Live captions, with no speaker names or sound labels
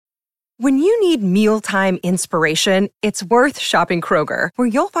When you need mealtime inspiration, it's worth shopping Kroger, where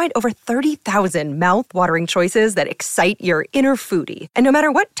you'll find over 30,000 mouth-watering choices that excite your inner foodie. And no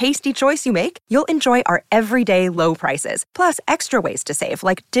matter what tasty choice you make, you'll enjoy our everyday low prices, plus extra ways to save,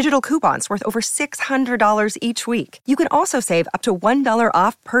 like digital coupons worth over $600 each week. You can also save up to $1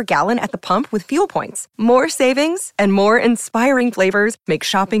 off per gallon at the pump with fuel points. More savings and more inspiring flavors make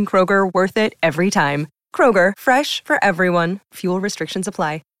shopping Kroger worth it every time. Kroger, fresh for everyone. Fuel restrictions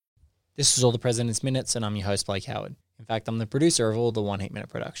apply. This is All the President's Minutes, and I'm your host, Blake Howard. In fact, I'm the producer of all the One Heat Minute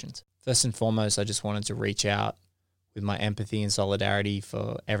productions. First and foremost, I just wanted to reach out with my empathy and solidarity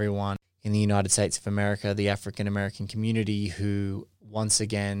for everyone in the United States of America, the African American community who once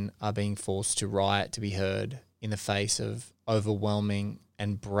again are being forced to riot to be heard in the face of overwhelming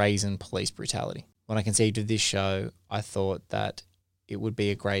and brazen police brutality. When I conceived of this show, I thought that it would be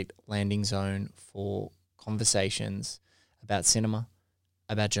a great landing zone for conversations about cinema,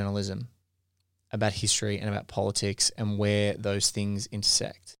 about journalism, about history, and about politics and where those things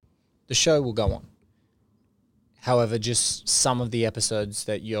intersect. The show will go on. However, just some of the episodes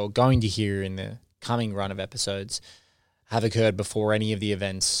that you're going to hear in the coming run of episodes have occurred before any of the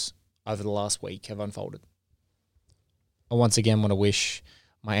events over the last week have unfolded. I once again want to wish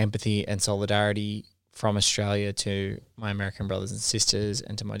my empathy and solidarity from Australia to my American brothers and sisters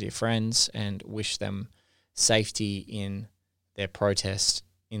and to my dear friends, and wish them safety in their protest,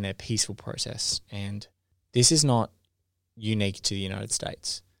 in their peaceful protest. And this is not unique to the United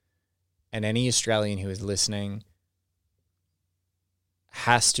States. And any Australian who is listening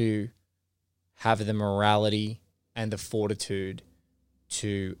has to have the morality and the fortitude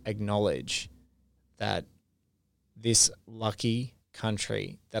to acknowledge that this lucky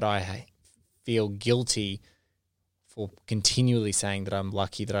country that I feel guilty for continually saying that I'm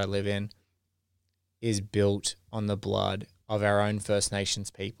lucky that I live in is built on the blood of our own First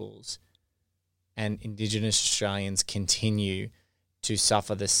Nations peoples, and Indigenous Australians continue to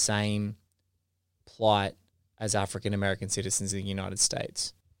suffer the same plight as African American citizens in the United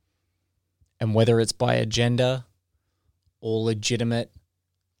States. And whether it's by agenda or legitimate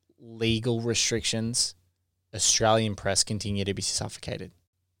legal restrictions, Australian press continue to be suffocated.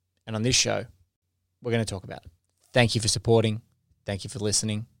 And on this show, we're going to talk about it. Thank you for supporting. Thank you for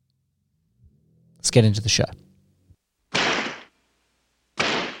listening. Let's get into the show.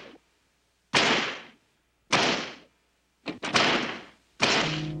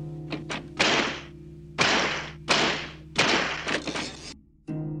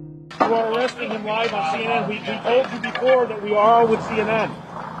 You are arresting him live on CNN. We told you before that we are with CNN.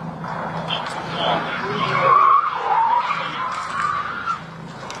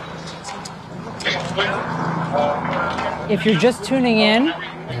 If you're just tuning in,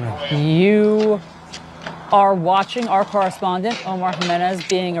 you are watching our correspondent, Omar Jimenez,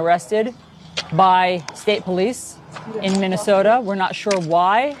 being arrested by state police in Minnesota. We're not sure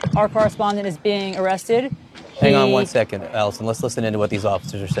why our correspondent is being arrested. Hang on one second, Allison. Let's listen into what these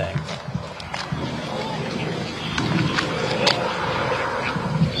officers are saying.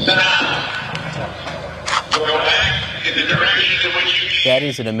 That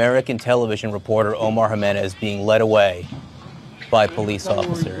is an American television reporter, Omar Jimenez, being led away by police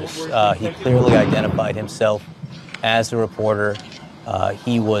officers. He clearly identified himself as a reporter.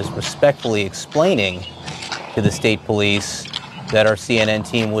 He was respectfully explaining to the state police that our CNN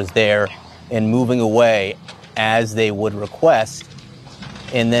team was there and moving away as they would request.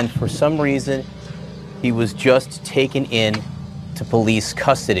 And then for some reason, he was just taken in to police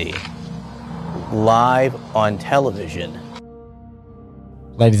custody live on television.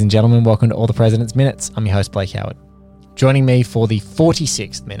 Ladies and gentlemen, welcome to All the President's Minutes. I'm your host, Blake Howard. Joining me for the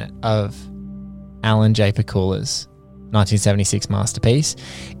 46th minute of Alan J. Pakula's 1976 masterpiece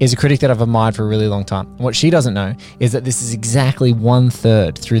is a critic that I've admired for a really long time. What she doesn't know is that this is exactly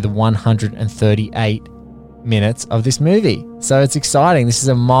 1/3 through the 138 minutes of this movie. So it's exciting. This is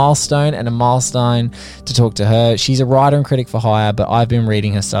a milestone to talk to her. She's a writer and critic for hire, but I've been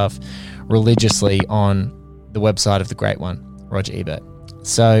reading her stuff religiously on the website of the great one, Roger Ebert.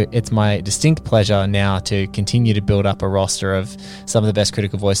 So it's my distinct pleasure now to continue to build up a roster of some of the best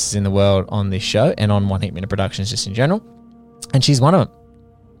critical voices in the world on this show and on One Heat Minute Productions just in general. And she's one of them.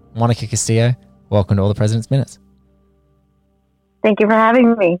 Monica Castillo, welcome to All the President's Minutes. Thank you for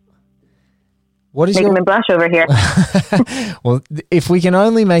having me. What is making me blush over here? Well, if we can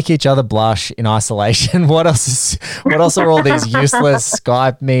only make each other blush in isolation, what else are all these useless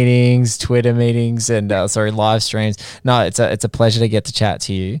Skype meetings, Twitter meetings, and live streams? No, it's a pleasure to get to chat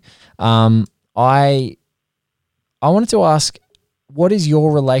to you. I wanted to ask, what is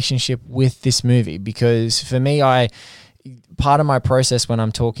your relationship with this movie? Because for me, part of my process when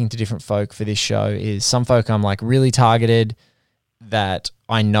I'm talking to different folk for this show is some folk I'm like really targeted that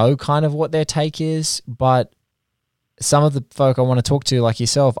I know kind of what their take is, but some of the folk I want to talk to, like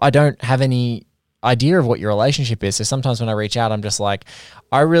yourself, I don't have any idea of what your relationship is. So sometimes when I reach out, I'm just like,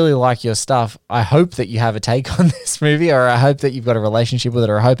 I really like your stuff. I hope that you have a take on this movie, or I hope that you've got a relationship with it,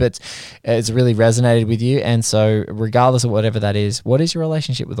 or I hope it's really resonated with you. And so regardless of whatever that is, what is your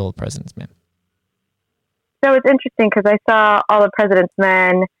relationship with All the President's Men? So it's interesting because I saw All the President's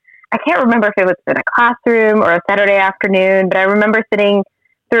Men. I can't remember if it was in a classroom or a Saturday afternoon, but I remember sitting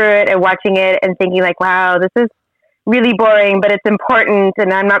through it and watching it and thinking like, wow, this is really boring, but it's important,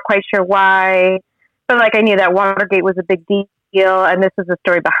 and I'm not quite sure why. But like I knew that Watergate was a big deal, and this is the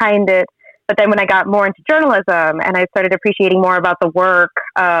story behind it. But then when I got more into journalism and I started appreciating more about the work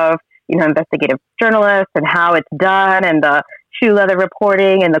of, investigative journalists and how it's done, and the shoe leather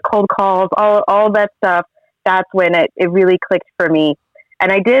reporting and the cold calls, all that stuff, that's when it really clicked for me.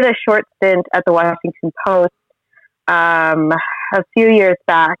 And I did a short stint at the Washington Post a few years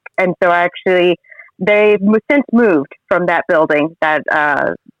back, and so they've since moved from that building that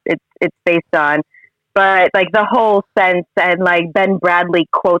it's based on. But like the whole sense, and like Ben Bradley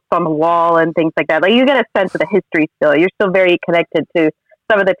quotes on the wall and things like that, like you get a sense of the history still. You're still very connected to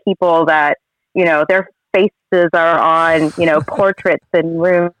some of the people that, their faces are on, portraits in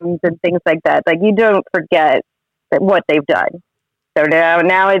rooms and things like that. Like you don't forget what they've done. So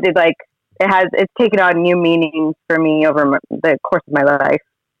now it's taken on new meanings for me over the course of my life.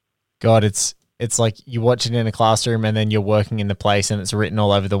 God, it's like you watch it in a classroom and then you're working in the place and it's written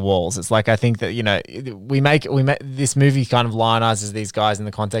all over the walls. It's like, I think that, we make this movie kind of lionizes these guys in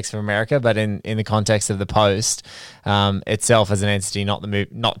the context of America, but in the context of the Post itself as an entity,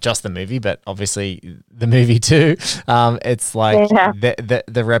 not just the movie, but obviously the movie too. It's like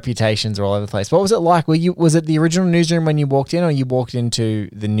the reputations are all over the place. What was it like? Was it the original newsroom when you walked in, or you walked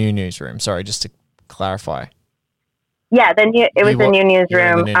into the new newsroom? Sorry, just to clarify. Yeah, it was the new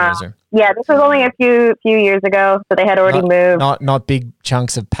newsroom. Yeah, this was only a few years ago, so they had already moved. Not big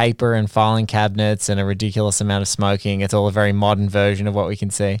chunks of paper and filing cabinets and a ridiculous amount of smoking. It's all a very modern version of what we can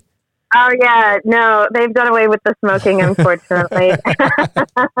see. Oh yeah, no, they've done away with the smoking, unfortunately.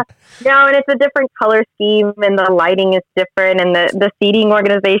 No, and it's a different color scheme, and the lighting is different, and the seating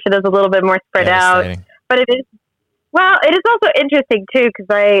organization is a little bit more spread out. But it is also interesting too, because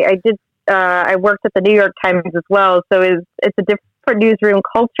I worked at the New York Times as well, so it's a different newsroom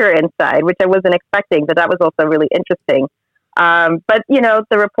culture inside, which I wasn't expecting, but that was also really interesting. But,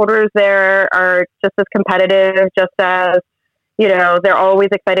 the reporters there are just as competitive, just as, they're always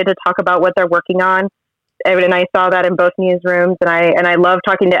excited to talk about what they're working on. And I saw that in both newsrooms, and I love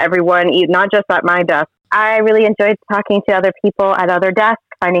talking to everyone, not just at my desk. I really enjoyed talking to other people at other desks,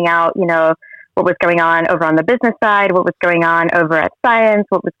 finding out, what was going on over on the business side, what was going on over at science,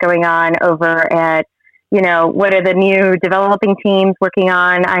 what was going on over at, what are the new developing teams working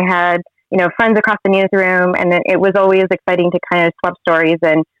on. I had, friends across the newsroom, and it was always exciting to kind of swap stories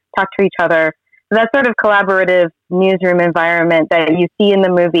and talk to each other. So that sort of collaborative newsroom environment that you see in the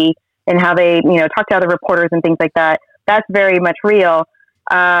movie and how they, talk to other reporters and things like that, that's very much real.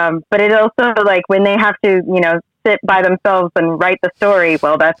 But it also, like, when they have to, sit by themselves and write the story,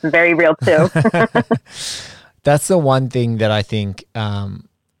 well, that's very real too. That's the one thing that I think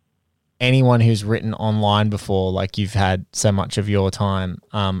anyone who's written online before, like you've had so much of your time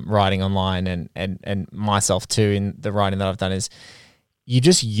writing online, and myself too in the writing that I've done, is you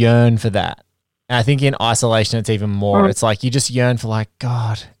just yearn for that. And I think in isolation, it's even more. It's like you just yearn for, like,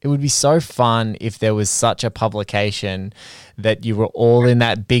 God, it would be so fun if there was such a publication that you were all in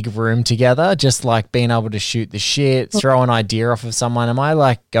that big room together, just like being able to shoot the shit, throw an idea off of someone. Am I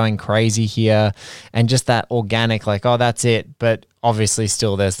like going crazy here? And just that organic, like, oh, that's it. But obviously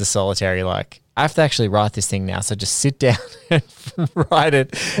still there's the solitary, like, I have to actually write this thing now, so just sit down and write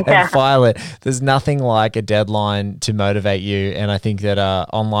it and file it. There's nothing like a deadline to motivate you. And I think that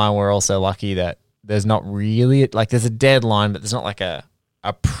online we're also lucky that there's not really, like, there's a deadline, but there's not like a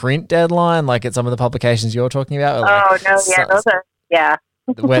print deadline like at some of the publications you're talking about.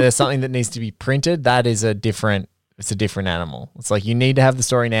 Where there's something that needs to be printed, that is a different animal. It's like you need to have the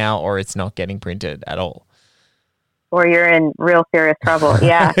story now or it's not getting printed at all. Or you're in real serious trouble.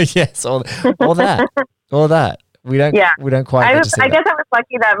 Yeah. Yes, all that. We don't quite. I guess I was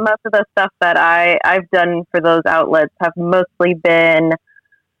lucky that most of the stuff that I've done for those outlets have mostly been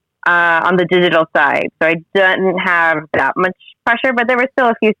on the digital side. So I didn't have that much pressure, but there were still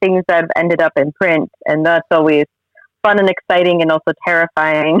a few things that ended up in print, and that's always fun and exciting and also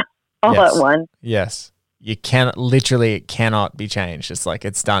terrifying all at once. Yes. you cannot, literally, it cannot be changed. It's like,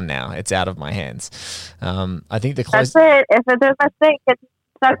 it's done now. It's out of my hands. I think the That's it. If it's a mistake, it's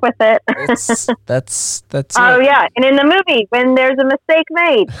stuck with it. that's Oh it. yeah, and in the movie, when there's a mistake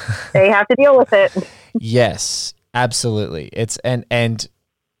made, they have to deal with it. Yes, absolutely. It's and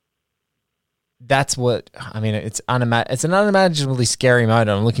that's what I mean. It's an unimaginably scary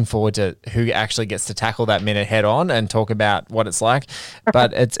moment. I'm looking forward to who actually gets to tackle that minute head on and talk about what it's like.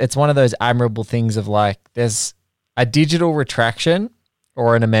 But it's one of those admirable things of like, there's a digital retraction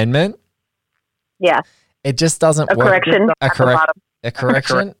or an amendment. Yeah, It just doesn't a work. correction. A at the bottom.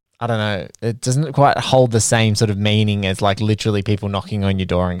 correction. I don't know. It doesn't quite hold the same sort of meaning as like literally people knocking on your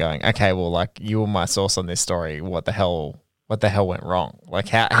door and going, "Okay, well, like you were my source on this story. What the hell went wrong? Like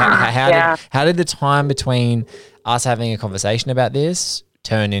how did the time between us having a conversation about this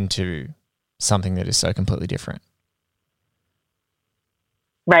turn into something that is so completely different?"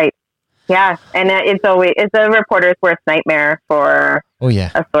 Right. Yeah, and it's a reporter's worst nightmare for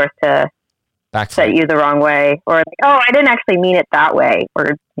a source to set you the wrong way, or like, oh, I didn't actually mean it that way,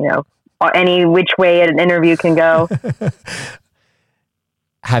 or or any which way an interview can go.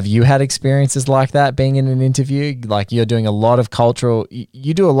 Have you had experiences like that being in an interview? Like you do a lot of cultural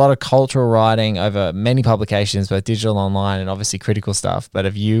writing over many publications, both digital, online, and obviously critical stuff. But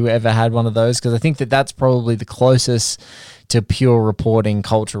have you ever had one of those? Because I think that's probably the closest to pure reporting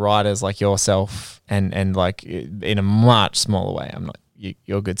culture writers like yourself, and like in a much smaller way. I'm not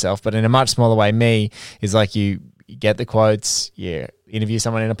your good self, but in a much smaller way, me is like you get the quotes, you interview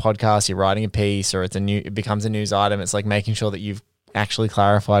someone in a podcast, you're writing a piece, or it becomes a news item. It's like making sure that you've actually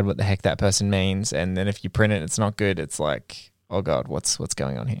clarified what the heck that person means, and then if you print it, it's not good. It's like, oh god, what's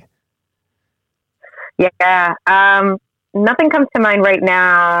going on here? Yeah, nothing comes to mind right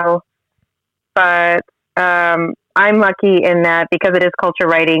now, but I'm lucky in that because it is culture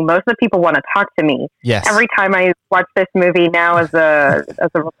writing, most of the people want to talk to me. Yes. Every time I watch this movie now as a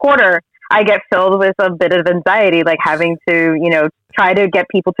reporter, I get filled with a bit of anxiety, like having to, try to get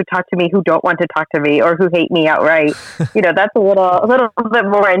people to talk to me who don't want to talk to me or who hate me outright. That's a little bit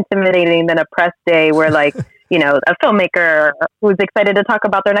more intimidating than a press day where like, a filmmaker who's excited to talk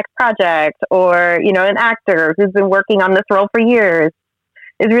about their next project, or, an actor who's been working on this role for years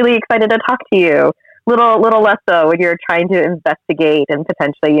is really excited to talk to you. Little less so when you're trying to investigate and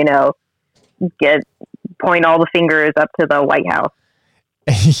potentially, point all the fingers up to the White House.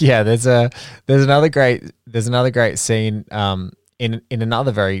 Yeah, there's another great scene in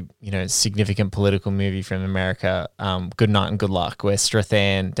another very significant political movie from America, Good Night and Good Luck, where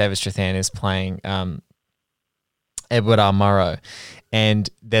David Strathairn is playing Edward R. Murrow. And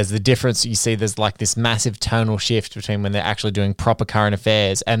there's the difference. You see there's like this massive tonal shift between when they're actually doing proper current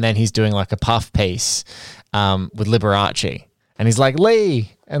affairs and then he's doing like a puff piece with Liberace. And he's like,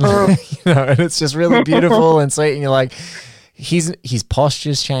 Lee. And, and it's just really beautiful and sweet. And you're like, his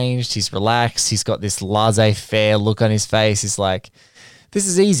posture's changed. He's relaxed. He's got this laissez-faire look on his face. He's like, this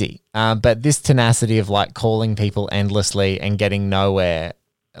is easy. But this tenacity of like calling people endlessly and getting nowhere,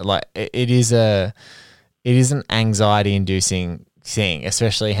 like it is an anxiety-inducing thing,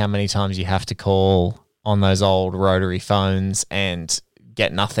 especially how many times you have to call on those old rotary phones and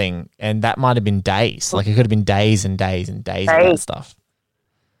get nothing. And that might have been days. Like it could have been days and days and days of that stuff.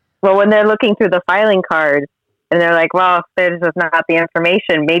 Well, when they're looking through the filing cards and they're like, well, there's just not the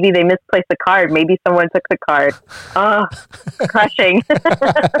information. Maybe they misplaced the card. Maybe someone took the card. Oh, crushing.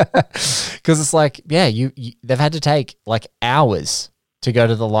 Because it's like, yeah, they've had to take like hours to go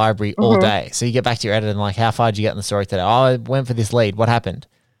to the library all day. So you get back to your editor and like, how far did you get in the story today? Oh, I went for this lead. What happened?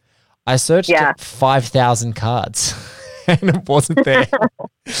 I searched 5,000 cards and it wasn't there.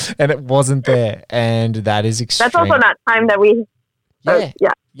 And that is extreme. That's also not time that we... Yeah,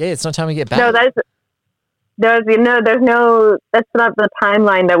 it's not time we get back. No, that's not the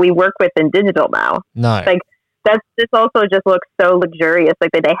timeline that we work with in digital now. No. Like, this also just looks so luxurious.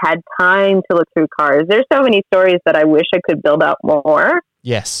 Like they had time to look through cars. There's so many stories that I wish I could build out more.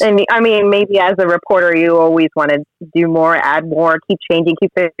 Yes. And I mean, maybe as a reporter, you always want to do more, add more, keep changing,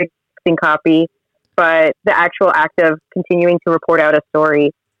 keep fixing copy. But the actual act of continuing to report out a story,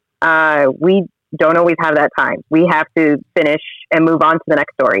 we don't always have that time. We have to finish and move on to the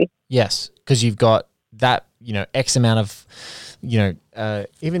next story. Yes, because you've got that, X amount of,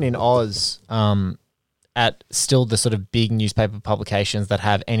 even in Oz, at still the sort of big newspaper publications that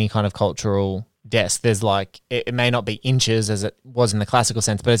have any kind of cultural desk, there's like, it may not be inches as it was in the classical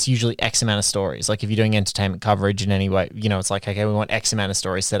sense, but it's usually X amount of stories. Like if you're doing entertainment coverage in any way, it's like, okay, we want X amount of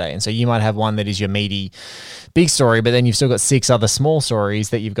stories today. And so you might have one that is your meaty big story, but then you've still got 6 other small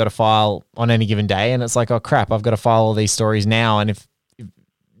stories that you've got to file on any given day. And it's like, oh crap, I've got to file all these stories now. And if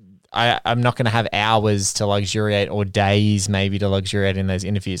I'm not going to have hours to luxuriate or days maybe to luxuriate in those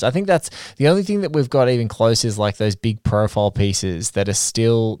interviews. I think that's the only thing that we've got even close is like those big profile pieces that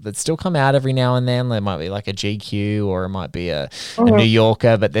still come out every now and then. There might be like a GQ or it might be a New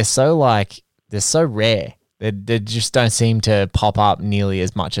Yorker, but they're so rare. They just don't seem to pop up nearly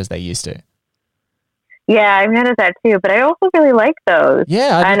as much as they used to. Yeah, I've noticed that too, but I also really like those.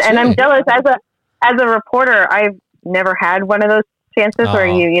 Yeah, and I'm jealous as a reporter. I've never had one of those chances where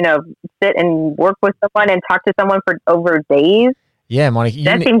you sit and work with someone and talk to someone for over days. Yeah, Monica,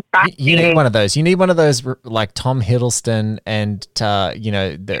 you need one of those. You need one of those like Tom Hiddleston and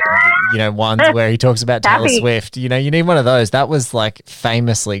ones where he talks about Taylor Swift. You need one of those. That was like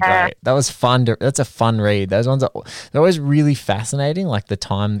famously great. That was fun. That's a fun read. Those ones they're always really fascinating. Like the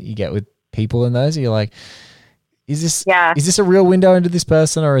time that you get with people in those, you're like, is this a real window into this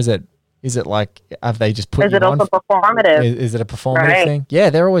person, or is it like, have they just put? Is it also performative? Is it a performative thing? Yeah,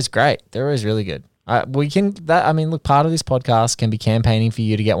 they're always great. They're always really good. Look, part of this podcast can be campaigning for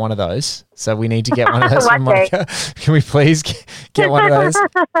you to get one of those. So we need to get one of those from Monica. Can we please get one of those?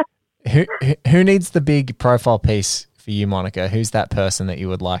 Who needs the big profile piece for you, Monica? Who's that person that you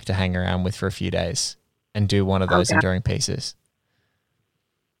would like to hang around with for a few days and do one of those enduring pieces?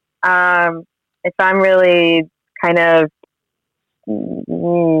 If I'm really kind of,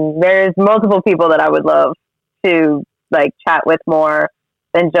 there's multiple people that I would love to like chat with more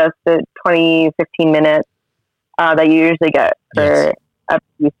than just the 20, 15 minutes that you usually get for a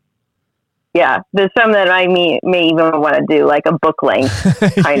piece. Yeah, there's some that I may even want to do like a book length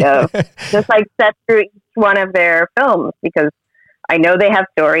kind of, just like set through each one of their films, because I know they have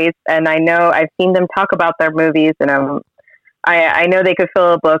stories and I know I've seen them talk about their movies, and I know they could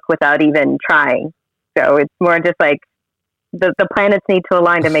fill a book without even trying. So it's more just like the planets need to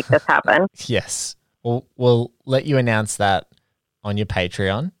align to make this happen. Yes. We'll let you announce that on your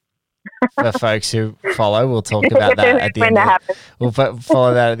Patreon for folks who follow. We'll talk about that at the end. We'll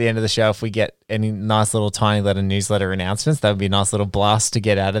follow that at the end of the show. If we get any nice little tiny little newsletter announcements, that would be a nice little blast to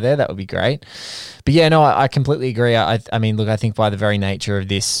get out of there. That would be great. But yeah, no, I completely agree. I mean, look, I think by the very nature of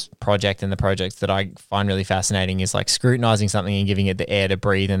this project and the projects that I find really fascinating is like scrutinizing something and giving it the air to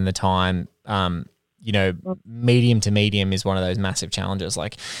breathe and the time. Medium to medium is one of those massive challenges.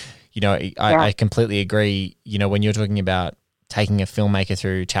 Like, I completely agree. When you're talking about taking a filmmaker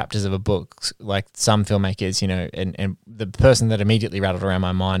through chapters of a book, like some filmmakers, and the person that immediately rattled around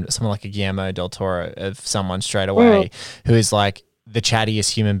my mind was someone like a Guillermo del Toro, of someone straight away who is like the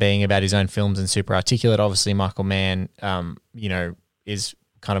chattiest human being about his own films and super articulate. Obviously, Michael Mann, is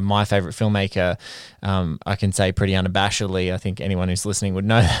kind of my favorite filmmaker. I can say pretty unabashedly. I think anyone who's listening would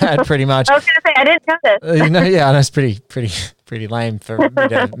know that pretty much. I was going to say, I didn't know this. I know it's pretty lame for me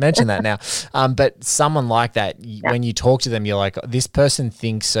to mention that now. But someone like that, when you talk to them, you're like, this person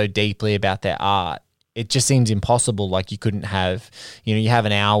thinks so deeply about their art. It just seems impossible. Like you couldn't have, you have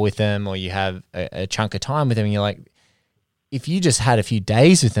an hour with them or you have a chunk of time with them, and you're like, if you just had a few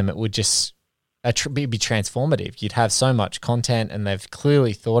days with them, it would just be transformative. You'd have so much content, and they've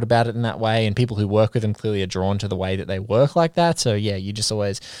clearly thought about it in that way, and people who work with them clearly are drawn to the way that they work like that. So yeah,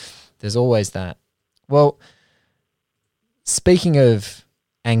 there's always that. Well, speaking of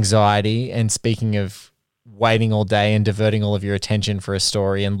anxiety and speaking of waiting all day and diverting all of your attention for a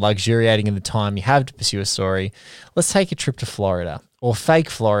story and luxuriating in the time you have to pursue a story, let's take a trip to Florida, or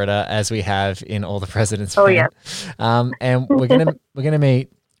fake Florida, as we have in All the President's Men. Yeah. And we're gonna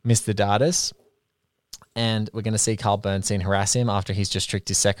meet Mr. Dardis, and we're going to see Carl Bernstein harass him after he's just tricked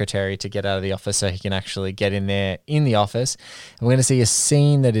his secretary to get out of the office so he can actually get in there in the office. And we're going to see a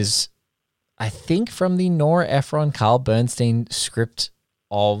scene that is, I think, from the Nora Ephron, Carl Bernstein script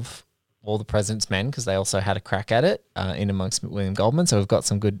of All the President's Men, because they also had a crack at it in amongst William Goldman. So we've got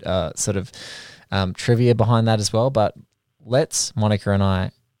some good trivia behind that as well. But let's, Monica and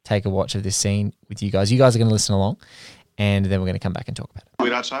I, take a watch of this scene with you guys. You guys are going to listen along, and then we're going to come back and talk about it.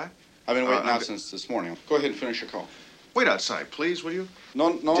 Wait outside? I've been waiting out since this morning. Go ahead and finish your call. Wait outside, please, will you?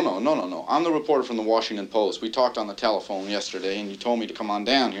 No. I'm the reporter from the Washington Post. We talked on the telephone yesterday, and you told me to come on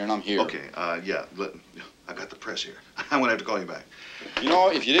down here, and I'm here. Okay, yeah. I got the press here. I'm going to have to call you back.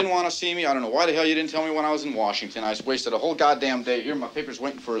 If you didn't want to see me, I don't know why the hell you didn't tell me when I was in Washington. I wasted a whole goddamn day here. My paper's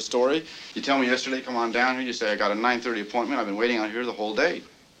waiting for a story. You tell me yesterday, come on down here. You say I got a 9:30 appointment. I've been waiting out here the whole day.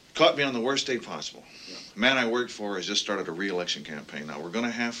 Caught me on the worst day possible. Yeah. The man I worked for has just started a re-election campaign. Now, we're going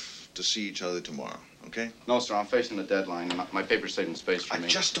to have to see each other tomorrow, okay? No, sir, I'm facing the deadline. My paper's saving space for me. I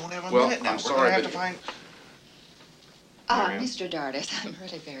just don't have a minute now. I'm we're sorry, going to have to find... Mr. Dardis, I'm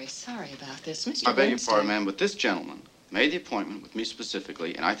really very sorry about this. Mr. I beg your Bernstein. pardon, ma'am, but this gentleman made the appointment with me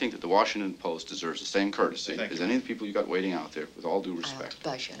specifically, and I think that the Washington Post deserves the same courtesy as any of the people you got waiting out there, with all due respect.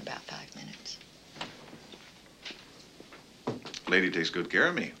 I'll buzz you in about 5 minutes. Lady takes good care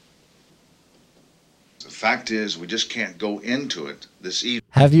of me. The fact is, we just can't go into it this evening.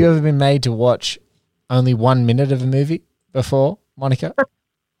 Have you ever been made to watch only 1 minute of a movie before, Monica?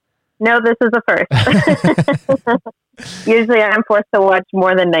 No, this is a first. Usually I'm forced to watch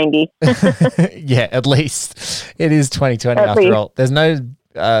more than 90. Yeah, at least. It is 2020 At after least. all. There's no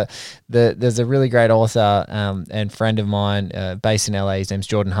there's a really great author and friend of mine based in LA. His name's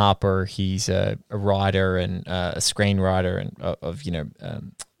Jordan Harper. He's a writer and a screenwriter and of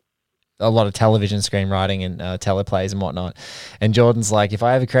a lot of television screenwriting and teleplays and whatnot. And Jordan's like, if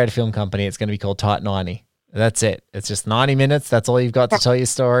I ever create a film company, it's going to be called Tight 90. That's it. It's just 90 minutes. That's all you've got to tell your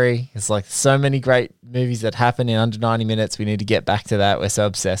story. It's like so many great movies that happen in under 90 minutes. We need to get back to that. We're so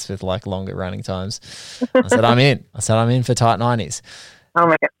obsessed with like longer running times. I said, I'm in. I'm in for Tight 90s. Oh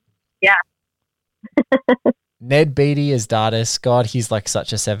my God. Yeah. Ned Beatty as Dardis. God, he's like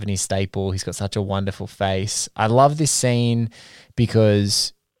such a 70s staple. He's got such a wonderful face. I love this scene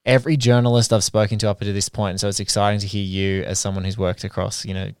because every journalist I've spoken to up to this point, and so it's exciting to hear you as someone who's worked across,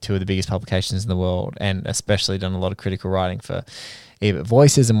 two of the biggest publications in the world and especially done a lot of critical writing for Ebert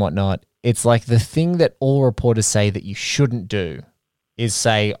Voices and whatnot. It's like the thing that all reporters say that you shouldn't do is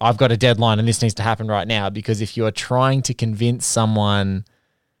say, I've got a deadline and this needs to happen right now, because if you're trying to convince someone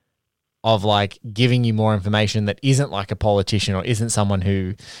of like giving you more information that isn't like a politician or isn't someone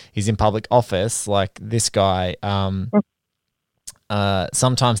who is in public office, like this guy,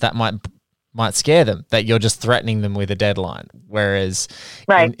 sometimes that might scare them, that you're just threatening them with a deadline. Whereas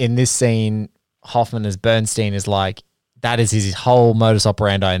in this scene, Hoffman as Bernstein is like, that is his whole modus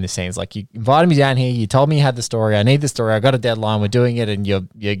operandi in this scene. It's like, you invited me down here, you told me you had the story, I need the story, I got a deadline, we're doing it, and you're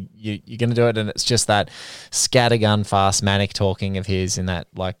going to do it. And it's just that scattergun fast manic talking of his in that,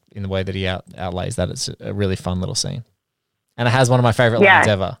 like in the way that he outlays that. It's a really fun little scene. And it has one of my favorite lines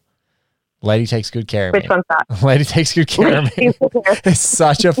ever. Lady takes good care of me. Which one's that? Lady takes good care of me. It's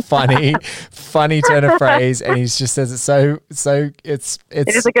such a funny turn of phrase, and he just says it so. It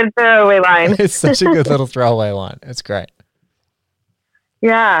is a good throwaway line. It's such a good little throwaway line. It's great.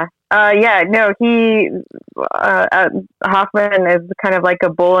 Yeah. No, Hoffman is kind of like a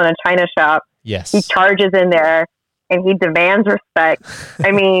bull in a china shop. Yes. He charges in there and he demands respect.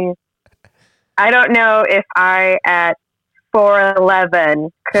 I mean, I don't know if I at 4'11"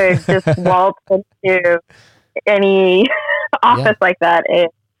 could just waltz into any office like that and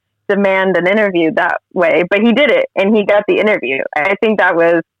demand an interview that way, but he did it and he got the interview. I think that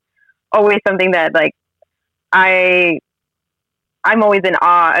was always something that like I'm always in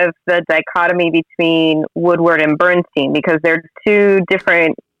awe of the dichotomy between Woodward and Bernstein, because they're two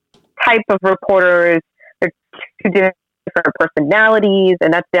different types of reporters. They're two different personalities,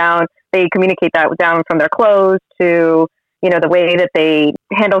 and they communicate that down from their clothes to the way that they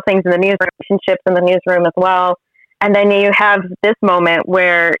handle things in the news, relationships in the newsroom as well. And then you have this moment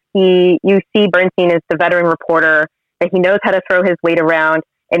where you see Bernstein as the veteran reporter, that he knows how to throw his weight around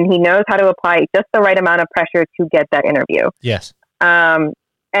and he knows how to apply just the right amount of pressure to get that interview. Yes. And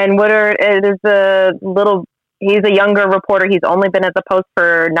Woodward he's a younger reporter. He's only been at the Post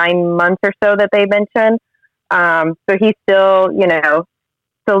for 9 months or so that they mentioned. So he's still,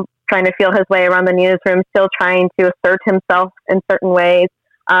 still trying to feel his way around the newsroom, still trying to assert himself in certain ways.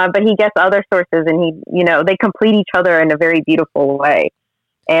 But he gets other sources, and they complete each other in a very beautiful way.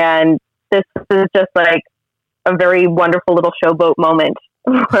 And this is just like a very wonderful little showboat moment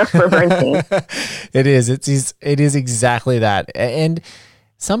for Bernstein. It is. It is exactly that. And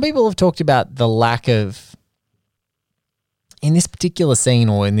some people have talked about the lack of, in this particular scene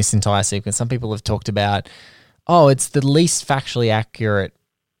or in this entire sequence, some people have talked about, it's the least factually accurate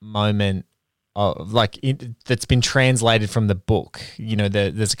moment that's been translated from the book.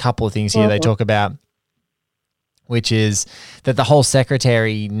 There's a couple of things here they talk about, which is that the whole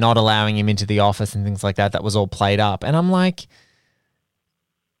secretary not allowing him into the office and things like that was all played up. And I'm like,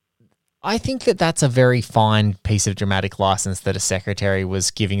 I think that's a very fine piece of dramatic license, that a secretary was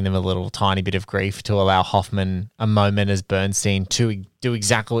giving them a little tiny bit of grief to allow Hoffman a moment as Bernstein to do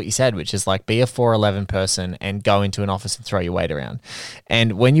exactly what you said, which is like be a 4'11" person and go into an office and throw your weight around.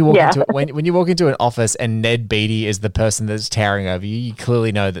 And when you walk into when you walk into an office and Ned Beatty is the person that's towering over you, you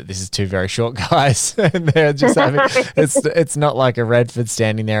clearly know that this is two very short guys and they're just having it's not like a Redford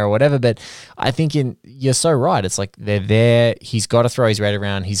standing there or whatever. But I think you're so right. It's like they're there. He's got to throw his weight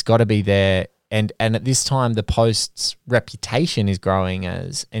around. He's got to be there. And at this time, the Post's reputation is growing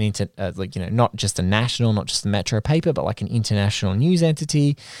as not just a national, not just a metro paper, but like an international news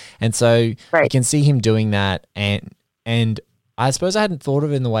entity. And so you can see him doing that. And And I suppose I hadn't thought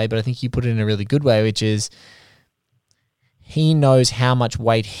of it in the way, but I think you put it in a really good way, which is he knows how much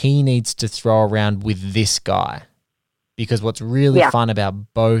weight he needs to throw around with this guy. Because what's really fun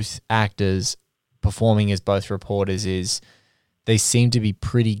about both actors performing as both reporters is they seem to be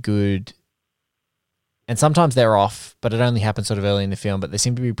pretty good. And sometimes they're off, but it only happens sort of early in the film, but they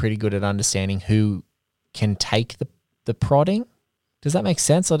seem to be pretty good at understanding who can take the prodding. Does that make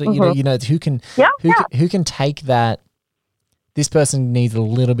sense? Or, you know, who can take that. This person needs a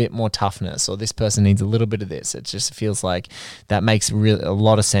little bit more toughness, or this person needs a little bit of this. It just feels like that makes a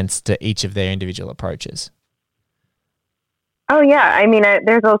lot of sense to each of their individual approaches. Oh yeah, I mean,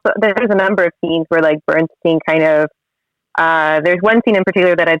 there's a number of scenes where like Bernstein kind of. There's one scene in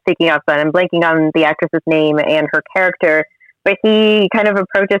particular that I'm thinking of, but I'm blanking on the actress's name and her character. But he kind of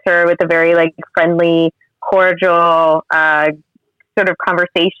approaches her with a very like friendly, cordial sort of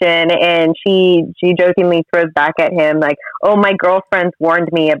conversation, and she jokingly throws back at him like, "Oh, my girlfriends warned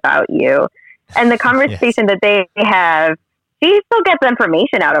me about you." And the conversation that they have, she still gets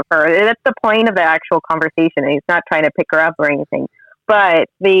information out of her. That's the point of the actual conversation. And he's not trying to pick her up or anything. But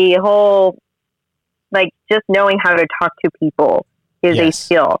the whole, like, just knowing how to talk to people is a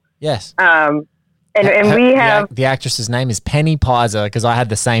skill. Yes. And we have the actress's name is Penny Paiser, because I had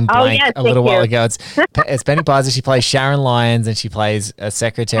the same blank a little while ago. It's Penny Paiser. She plays Sharon Lyons, and she plays a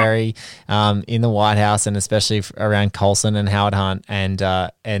secretary in the White House, and especially around Colson and Howard Hunt. And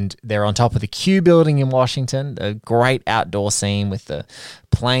they're on top of the Q building in Washington. A great outdoor scene with the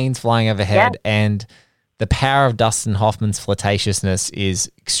planes flying overhead, and the power of Dustin Hoffman's flirtatiousness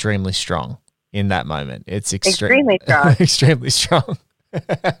is extremely strong in that moment. It's extremely strong. Extremely strong.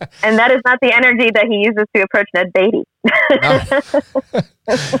 And that is not the energy that he uses to approach Ned Beatty. No.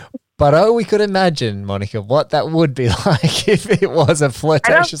 But we could imagine, Monica, what that would be like if it was a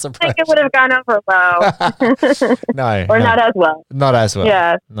flirtatious approach. I don't think it would have gone over well. No. Or not as well. Not as well.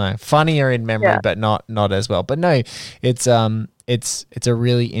 Yeah. No. Funnier in memory, but not as well. But no, it's a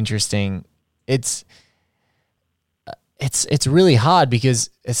really interesting. It's really hard because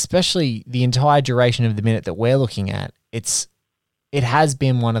especially the entire duration of the minute that we're looking at, it has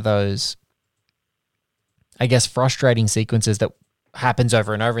been one of those, I guess, frustrating sequences that happens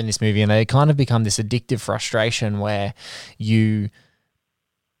over and over in this movie, and they kind of become this addictive frustration where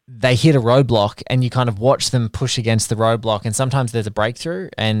they hit a roadblock and you kind of watch them push against the roadblock, and sometimes there's a breakthrough,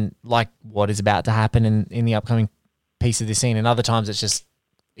 and like what is about to happen in the upcoming piece of this scene, and other times it's just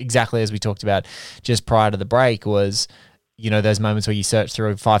exactly as we talked about just prior to the break was, you know, those moments where you search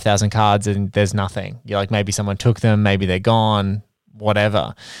through 5,000 cards and there's nothing. You're like, maybe someone took them, maybe they're gone,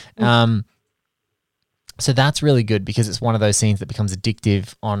 whatever. So that's really good because it's one of those scenes that becomes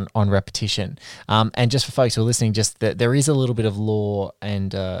addictive on repetition. And just for folks who are listening, just that there is a little bit of lore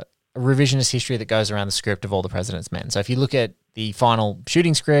and revisionist history that goes around the script of All the President's Men. So if you look at the final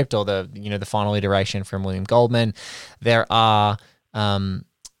shooting script or the final iteration from William Goldman, there are versions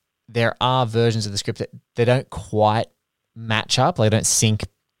of the script that they don't quite match up, like they don't sync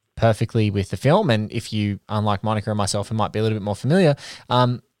perfectly with the film. And if you, unlike Monica and myself, who might be a little bit more familiar,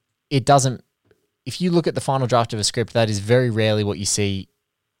 it doesn't. If you look at the final draft of a script, that is very rarely what you see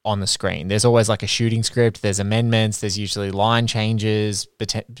on the screen. There's always like a shooting script, there's amendments, there's usually line changes,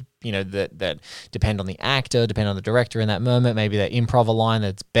 that depend on the actor, depend on the director in that moment. Maybe they improv a line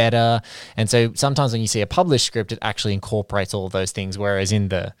that's better. And so sometimes when you see a published script, it actually incorporates all of those things, whereas in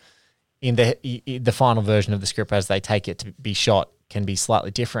the final version of the script as they take it to be shot can be slightly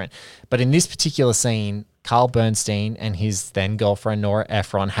different. But in this particular scene, Carl Bernstein and his then girlfriend Nora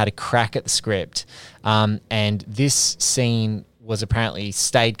Ephron had a crack at the script, and this scene was apparently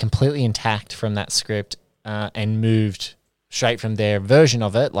stayed completely intact from that script and moved straight from their version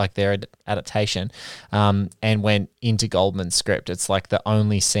of it, like their adaptation, and went into Goldman's script. It's like the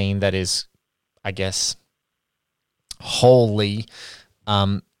only scene that is, I guess, wholly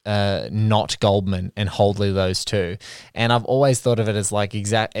not Goldman and wholly those two. And I've always thought of it as like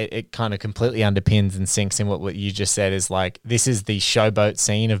it kind of completely underpins and sinks in what you just said is like, this is the showboat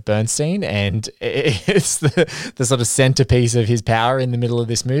scene of Bernstein, and it's the sort of centerpiece of his power in the middle of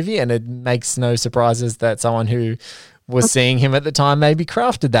this movie. And it makes no surprises that someone who was seeing him at the time maybe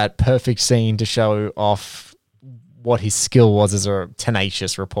crafted that perfect scene to show off what his skill was as a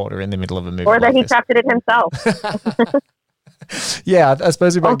tenacious reporter in the middle of a movie. Or that he crafted it himself. Yeah, I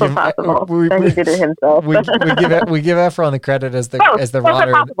suppose we might give that he did it himself. we give Efron the credit as the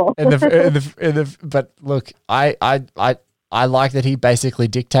writer. But look, I like that he basically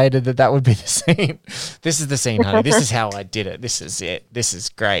dictated that would be the scene. This is the scene, honey. This is how I did it. This is it. This is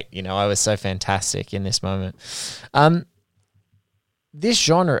great. You know, I was so fantastic in this moment. This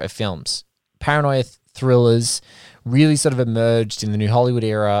genre of films, paranoia thrillers, really sort of emerged in the New Hollywood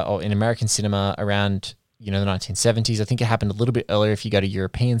era or in American cinema around, the 1970s. I think it happened a little bit earlier if you go to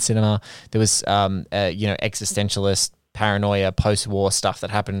European cinema. There was, existentialist paranoia, post-war stuff that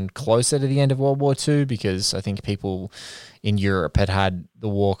happened closer to the end of World War II, because I think people in Europe had the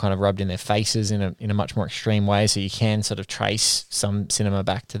war kind of rubbed in their faces in a much more extreme way. So you can sort of trace some cinema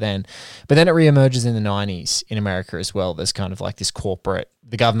back to then. But then it reemerges in the 90s in America as well. There's kind of like this the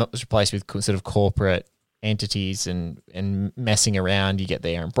government was replaced with sort of corporate entities and messing around. You get the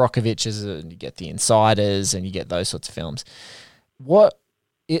Aaron Brockoviches and you get the Insiders and you get those sorts of films. What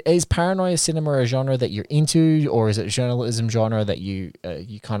is paranoia cinema a genre that you're into, or is it a journalism genre that you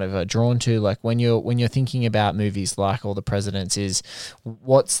kind of are drawn to? Like when you're thinking about movies like All the Presidents,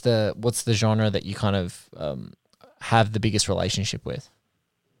 what's the genre that you kind of have the biggest relationship with?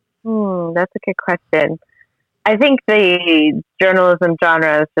 That's a good question. I think the journalism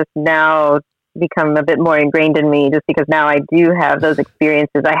genre has just now become a bit more ingrained in me, just because now I do have those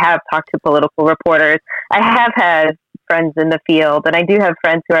experiences. I have talked to political reporters. I have had friends in the field, and I do have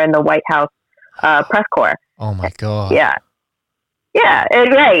friends who are in the White House press corps. Oh my God. Yeah,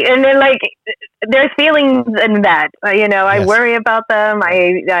 right. And then there's feelings in that. I worry about them.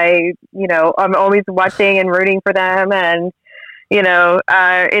 I'm always watching and rooting for them, and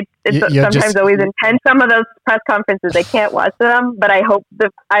it's sometimes always intense. Some of those press conferences, I can't watch them, but I hope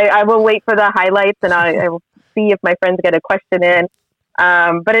I will wait for the highlights, and I will see if my friends get a question in.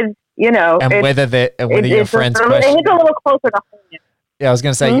 But it's, and whether your friends question, it's a little closer to home. Yeah, I was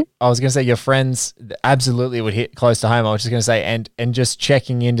going to say your friends absolutely would hit close to home. I was just going to say, and just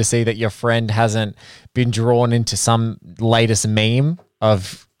checking in to see that your friend hasn't been drawn into some latest meme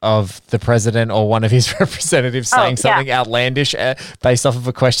of the president or one of his representatives saying something outlandish based off of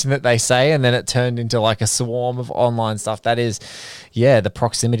a question that they say, and then it turned into like a swarm of online stuff. That is, the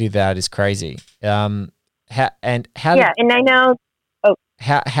proximity of that is crazy. How I know.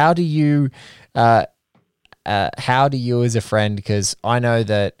 How do you as a friend, because I know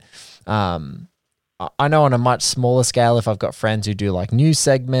that I know on a much smaller scale, if I've got friends who do like news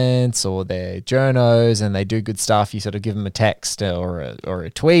segments or they're journos and they do good stuff, you sort of give them a text or a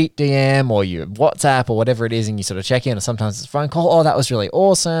tweet DM or you WhatsApp or whatever it is, and you sort of check in, or sometimes it's a phone call. Oh, that was really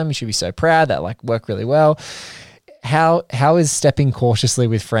awesome. You should be so proud. That like worked really well. How is stepping cautiously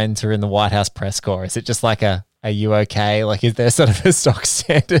with friends who are in the White House press corps? Is it just like are you okay? Like, is there sort of a stock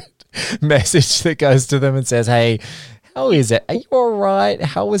standard message that goes to them and says, hey, how is it? Are you all right?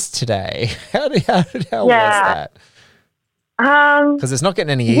 How was today? How was that? Because it's not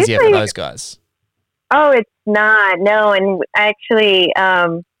getting any easier for those guys. Oh, it's not. No, and actually,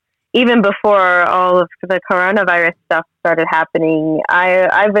 even before all of the coronavirus stuff started happening,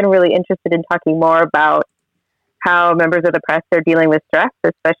 I've been really interested in talking more about how members of the press are dealing with stress,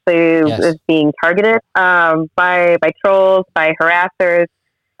 especially with being targeted by trolls, by harassers.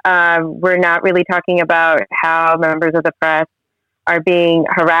 We're not really talking about how members of the press are being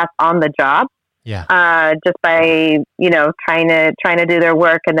harassed on the job. Just by, trying to do their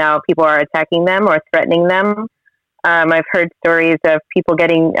work, and now people are attacking them or threatening them. I've heard stories of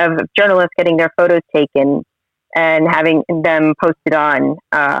journalists getting their photos taken and having them posted on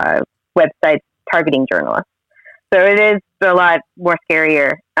websites targeting journalists. So it is a lot more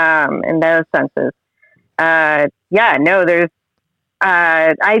scarier in those senses. There's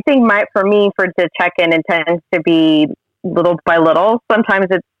I think to check in, it tends to be little by little. Sometimes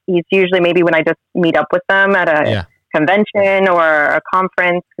it's usually maybe when I just meet up with them at a convention or a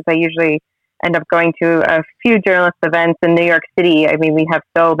conference, because I usually end up going to a few journalist events in New York City. I mean, we have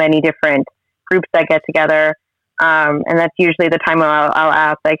so many different groups that get together. And that's usually the time I'll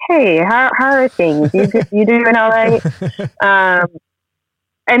ask, like, hey, how are things? You doing all right?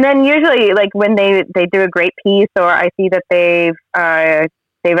 And then usually, like, when they do a great piece, or I see that they've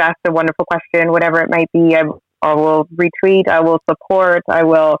asked a wonderful question, whatever it might be, I will retweet, I will support, I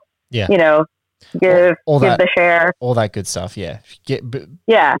will, give the share. All that good stuff,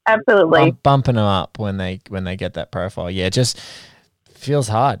 absolutely. Bumping them up when they get that profile. Yeah, just feels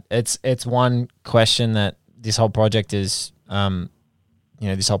hard. It's one question that this whole project is,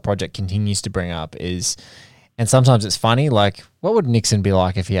 this whole project continues to bring up is, and sometimes it's funny, like, what would Nixon be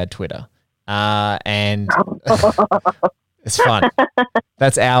like if he had Twitter? And it's fun.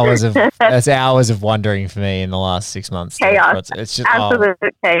 That's hours of wondering for me in the last 6 months. Chaos. It's just absolute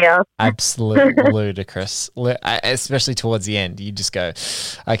chaos. Absolute ludicrous. Especially towards the end, you just go,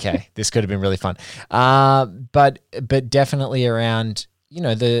 okay, this could have been really fun. But definitely around,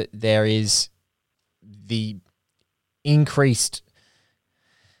 there is the increased,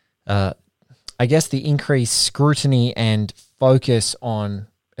 the increased scrutiny and focus on,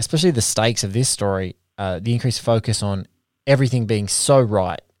 especially the stakes of this story, the increased focus on everything being so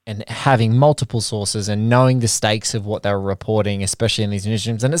right and having multiple sources and knowing the stakes of what they were reporting, especially in these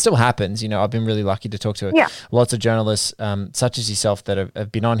newsrooms. And it still happens. I've been really lucky to talk to lots of journalists, such as yourself, that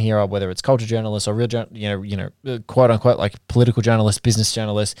have been on here, or whether it's culture journalists or real, quote unquote, like political journalists, business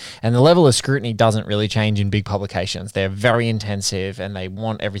journalists. And the level of scrutiny doesn't really change in big publications. They're very intensive and they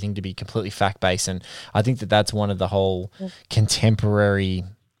want everything to be completely fact-based. And I think that that's one of the whole contemporary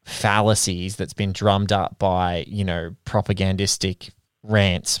fallacies that's been drummed up by, propagandistic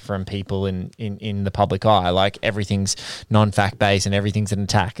rants from people in the public eye, like everything's non-fact based and everything's an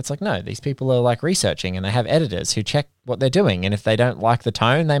attack. It's like, no, these people are like researching, and they have editors who check what they're doing, and if they don't like the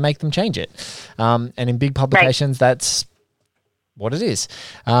tone, they make them change it. And in big publications, that's what it is.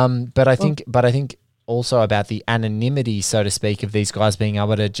 But I think also about the anonymity, so to speak, of these guys being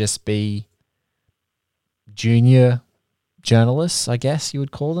able to just be junior journalists, I guess you would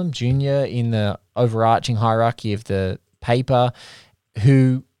call them, junior in the overarching hierarchy of the paper,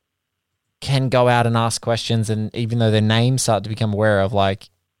 who can go out and ask questions, and even though their names start to become aware of, like,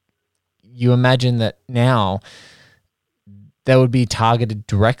 you imagine that now they would be targeted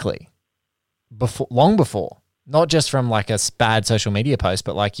directly long before, not just from like a bad social media post,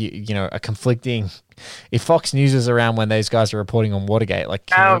 but like a conflicting. If Fox News is around when those guys are reporting on Watergate,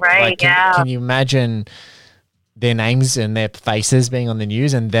 can you imagine their names and their faces being on the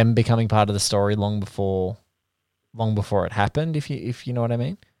news and them becoming part of the story long before it happened, if you know what I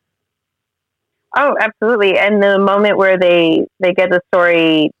mean? Oh, absolutely. And the moment where they get the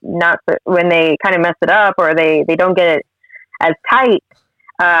story, when they kind of mess it up, or they don't get it as tight,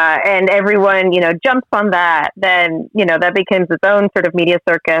 and everyone, jumps on that, then, that becomes its own sort of media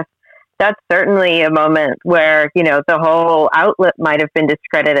circus. That's certainly a moment where, the whole outlet might have been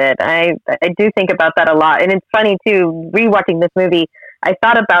discredited. I do think about that a lot. And it's funny too, rewatching this movie, I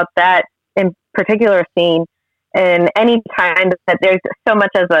thought about that in particular scene. And any time that there's so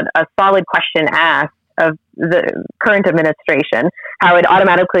much as a solid question asked of the current administration, how it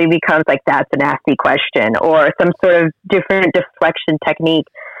automatically becomes like, that's a nasty question, or some sort of different deflection technique.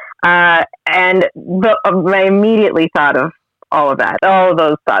 And I immediately thought of all of that. All of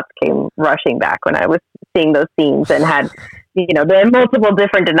those thoughts came rushing back when I was seeing those scenes and had, the multiple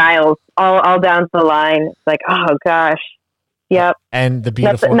different denials all down the line. It's like, oh gosh. Yep. And the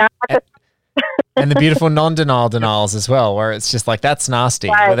beautiful... And the beautiful non-denial denials as well, where it's just like, that's nasty.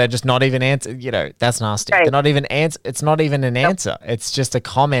 Right. Where they're just not even answer. That's nasty. Right. They're not even answer. It's not even an answer. It's just a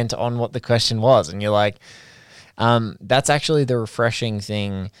comment on what the question was, and you're like, that's actually the refreshing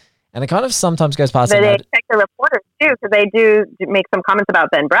thing. And it kind of sometimes goes past. But they check the reporters too, because they do make some comments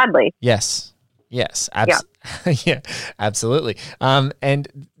about Ben Bradlee. Yes. Yeah, absolutely. But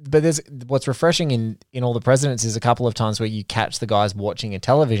there's what's refreshing in All the Presidents is a couple of times where you catch the guys watching a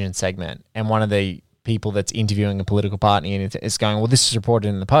television segment, and one of the people that's interviewing a political party and it's going, well, this is reported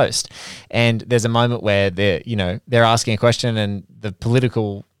in the Post, and there's a moment where they're asking a question and they're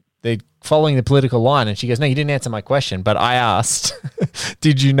following the political line, and she goes, no, you didn't answer my question, but I asked,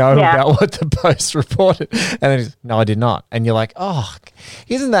 did you know about what the Post reported? And then he's, no, I did not. And you're like, oh,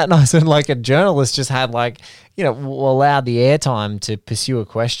 isn't that nice? And like a journalist just had allowed the airtime to pursue a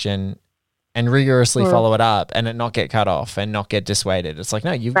question and rigorously follow it up, and it not get cut off and not get dissuaded. It's like,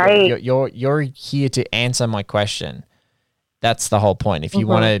 no, you're here to answer my question. That's the whole point. If you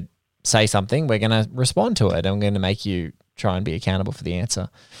want to say something, we're going to respond to it. I'm going to make you try and be accountable for the answer.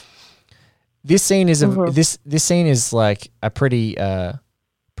 This scene is this scene is like a pretty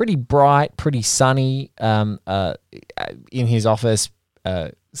bright, pretty sunny in his office,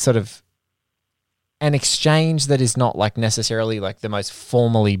 sort of an exchange that is not like necessarily like the most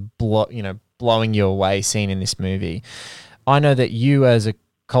formally blowing you away scene in this movie. I know that you as a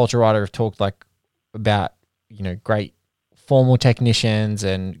culture writer have talked like about great formal technicians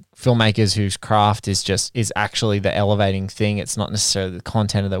and filmmakers whose craft is actually the elevating thing. It's not necessarily the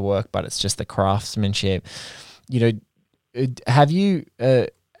content of their work, but it's just the craftsmanship. Have you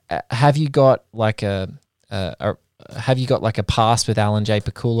got like a past with Alan J.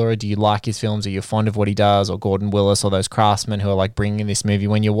 Pakula, or do you like his films? Are you fond of what he does, or Gordon Willis, or those craftsmen who are like bringing this movie?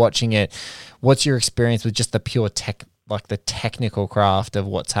 When you're watching it, what's your experience with just the pure the technical craft of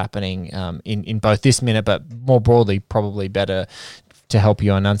what's happening in both this minute, but more broadly, probably better to help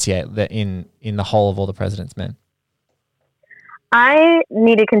you enunciate that in the whole of All the President's Men? I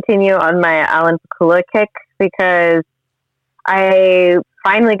need to continue on my Alan Pakula kick, because I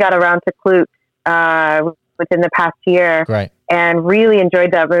finally got around to Klute within the past year. Great. And really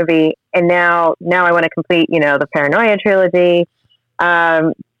enjoyed that movie. And now I want to complete, the Paranoia trilogy.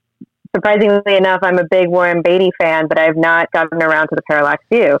 Surprisingly enough, I'm a big Warren Beatty fan, but I've not gotten around to the Parallax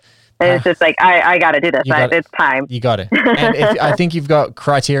View. And it's just like, I got to do this. It's time. You got it. And I think you've got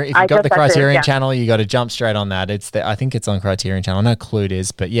Criterion. If you've got the Criterion channel, you got to jump straight on that. I think it's on Criterion channel. I know Clued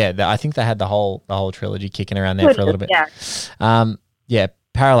is, but yeah, I think they had the whole trilogy kicking around there for a little bit. Yeah.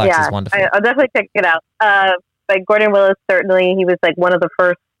 Parallax is wonderful. I'll definitely check it out. Like Gordon Willis, certainly, he was like one of the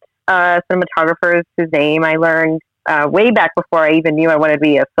first cinematographers whose name I learned way back before I even knew I wanted to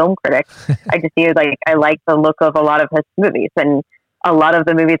be a film critic. I just knew like I liked the look of a lot of his movies, and a lot of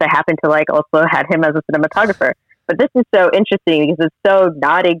the movies I happen to like also had him as a cinematographer. But this is so interesting because it's so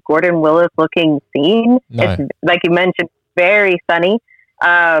not a Gordon Willis looking scene. No. It's, like you mentioned, very sunny.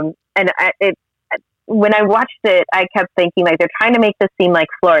 When I watched it, I kept thinking like they're trying to make this seem like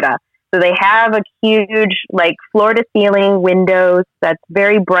Florida. So they have a huge like floor to ceiling windows that's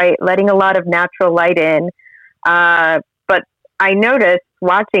very bright, letting a lot of natural light in. But I noticed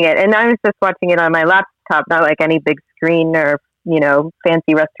watching it, and I was just watching it on my laptop, not like any big screen or,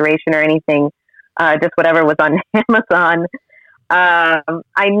 fancy restoration or anything, just whatever was on Amazon.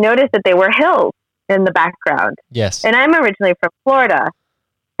 I noticed that there were hills in the background. Yes. And I'm originally from Florida.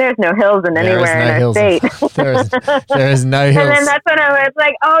 There's no hills anywhere in our state. there is no hills. And then that's when I was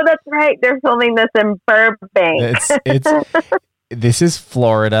like, oh, that's right. They're filming this in Burbank. This is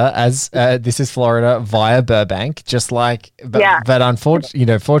Florida this is Florida via Burbank, just like, but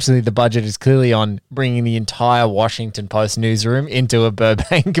unfortunately, fortunately the budget is clearly on bringing the entire Washington Post newsroom into a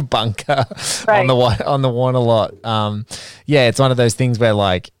Burbank bunker on the Warner lot. It's one of those things where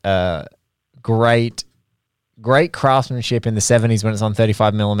like, great craftsmanship in the 70s when it's on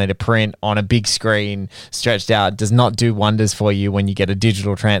 35mm print on a big screen stretched out does not do wonders for you when you get a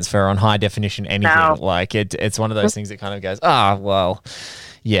digital transfer on high definition anything. No. Like it's one of those things that kind of goes,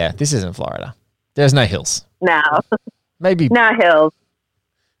 this isn't Florida. There's no hills. No. Maybe. No hills.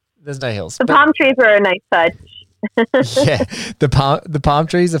 There's no hills. The palm trees are a nice touch. The palm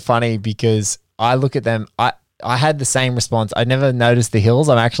trees are funny because I look at them, I had the same response. I never noticed the hills.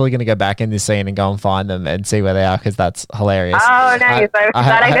 I'm actually going to go back in this scene and go and find them and see where they are because that's hilarious. Oh, nice. I'm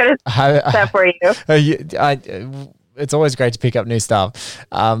glad I noticed that for you. It's always great to pick up new stuff.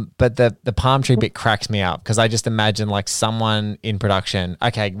 But the palm tree bit cracks me up because I just imagine like someone in production,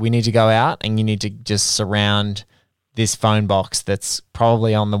 okay, we need to go out and you need to just surround this phone box that's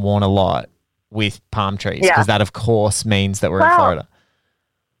probably on the Warner lot with palm trees because that, of course, means that we're in Florida.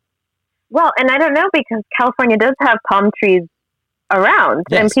 Well, and I don't know because California does have palm trees around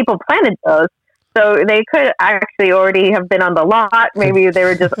and people planted those. So they could actually already have been on the lot. Maybe they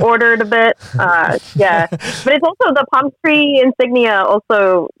were just ordered a bit. But it's also the palm tree insignia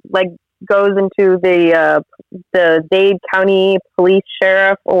also like goes into the Dade County Police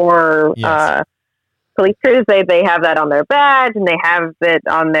Sheriff or police crews. They have that on their badge and they have it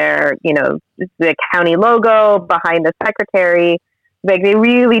on their, the county logo behind the secretary. Like they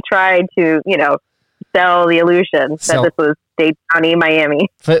really tried to, sell the illusion that this was Dade County, Miami.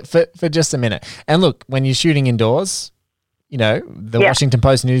 For just a minute. And look, when you're shooting indoors, the Washington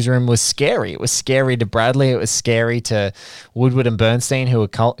Post newsroom was scary. It was scary to Bradley. It was scary to Woodward and Bernstein, who were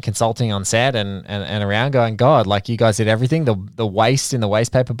consulting on set and around going, God, like you guys did everything. The waste in the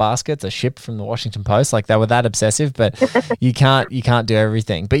waste paper baskets are shipped from the Washington Post. Like they were that obsessive, but you can't do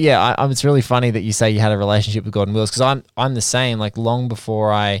everything. But yeah, it's really funny that you say you had a relationship with Gordon Willis because I'm the same. Like long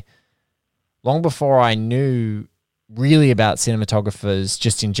before I knew really about cinematographers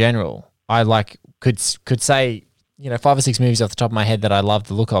just in general, I like could say, 5 or 6 movies off the top of my head that I loved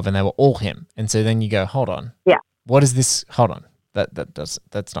the look of, and they were all him. And so then you go, hold on. Yeah. What is this? Hold on.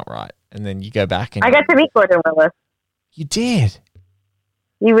 That's not right. And then you go back and I got to meet Gordon Willis. You did?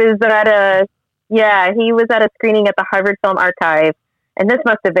 He was at a screening at the Harvard Film Archive. And this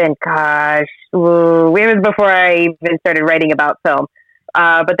must have been, it was before I even started writing about film.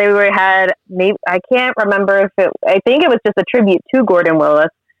 But they I can't remember I think it was just a tribute to Gordon Willis.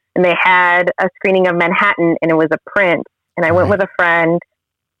 And they had a screening of Manhattan, and it was a print. And I went with a friend,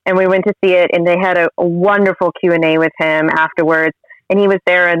 and we went to see it. And they had a wonderful Q&A with him afterwards. And he was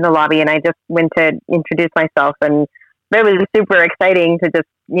there in the lobby, and I just went to introduce myself. And it was super exciting to just,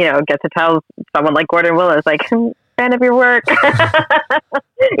 get to tell someone like Gordon Willis, like, I'm a fan of your work.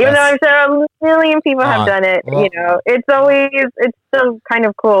 Even though I'm sure a million people have done it, it's still kind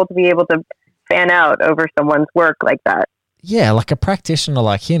of cool to be able to fan out over someone's work like that. Yeah, like a practitioner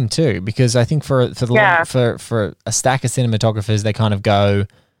like him too, because I think for a stack of cinematographers, they kind of go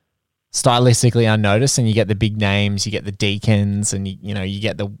stylistically unnoticed, and you get the big names, you get the Deacons, and you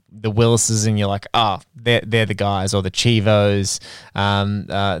get the Willises, and you're like, they're the guys, or the Chivos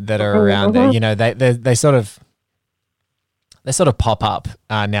that are around there. They sort of they sort of pop up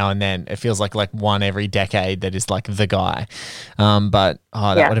now and then. It feels like one every decade that is like the guy. But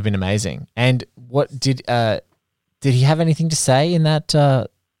that would have been amazing. And what did he have anything to say in that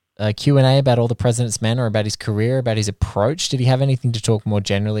Q&A about All the President's Men, or about his career, about his approach? Did he have anything to talk more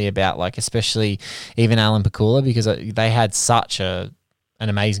generally about, like especially even Alan Pakula, because they had such an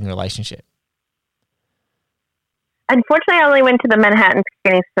amazing relationship? Unfortunately, I only went to the Manhattan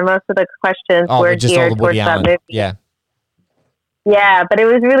screening, so most of the questions were geared towards that movie. Yeah. Yeah, but it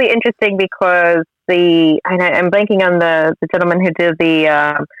was really interesting because I'm blanking on the gentleman who did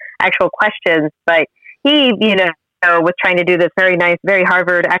the actual questions, but he, was trying to do this very nice, very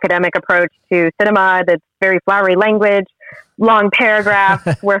Harvard academic approach to cinema that's very flowery language, long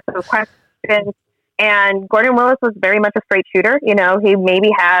paragraphs worth of questions. And Gordon Willis was very much a straight shooter. He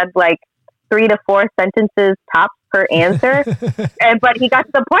maybe had like 3 to 4 sentences tops per answer, but he got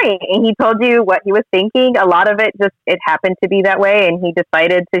to the point and he told you what he was thinking. A lot of it happened to be that way, and he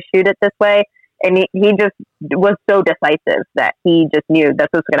decided to shoot it this way. And he just was so decisive that he just knew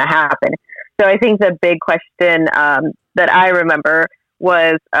that's what's going to happen. So I think the big question that I remember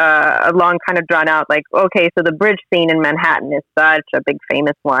was a long kind of drawn out, like, okay, so the bridge scene in Manhattan is such a big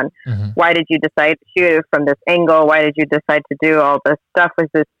famous one. Mm-hmm. Why did you decide to shoot it from this angle? Why did you decide to do all this stuff? Was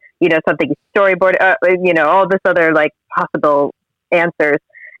this, something storyboard, all this other like possible answers.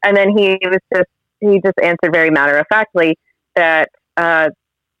 And then he just answered very matter of factly that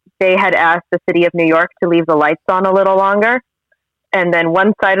they had asked the city of New York to leave the lights on a little longer. And then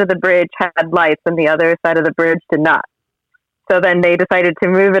one side of the bridge had lights and the other side of the bridge did not. So then they decided to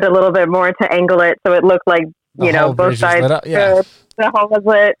move it a little bit more to angle it so it looked like, both sides, the whole was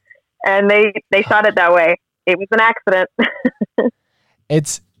lit. And they shot it that way. It was an accident.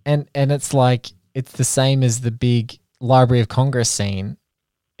 It's like, it's the same as the big Library of Congress scene.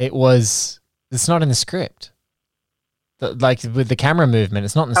 It's not in the script. Like with the camera movement,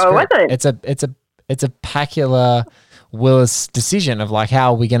 it's not in the script. It wasn't. It's a Pakula Willis decision of like,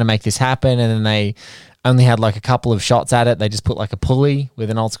 how are we going to make this happen? And then they only had like a couple of shots at it. They just put like a pulley with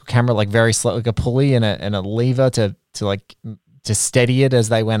an old school camera, like very slow, like a pulley and a lever to steady it as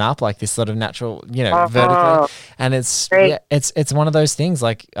they went up, like this sort of natural, vertically. And it's one of those things.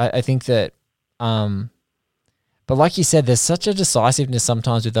 Like I think that, but like you said, there's such a decisiveness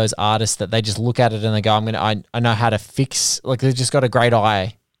sometimes with those artists that they just look at it and they go, I know how to fix, like they've just got a great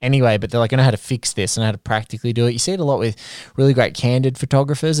eye anyway, but they're like, I know how to fix this and how to practically do it. You see it a lot with really great candid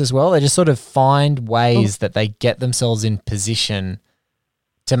photographers as well. They just sort of find ways that they get themselves in position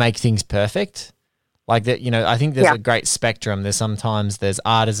to make things perfect. Like that, I think there's a great spectrum. There's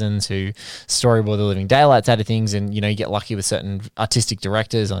artisans who storyboard the living daylights out of things, and you get lucky with certain artistic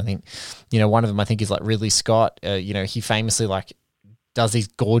directors. I think, one of them I think is like Ridley Scott. He famously like does these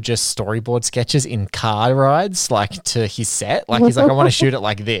gorgeous storyboard sketches in car rides, like to his set. Like he's like, I want to shoot it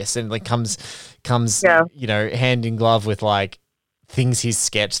like this, and like comes, hand in glove with like things he's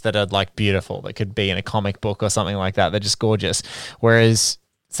sketched that are like beautiful, that could be in a comic book or something like that. They're just gorgeous. Whereas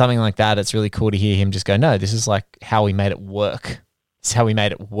something like that, it's really cool to hear him just go, no, this is like how we made it work. This is how we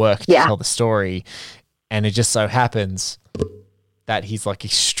made it work to tell the story. And it just so happens that he's like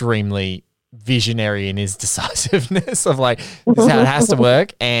extremely visionary in his decisiveness of like, this is how it has to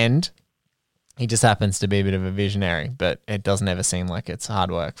work. And he just happens to be a bit of a visionary, but it doesn't ever seem like it's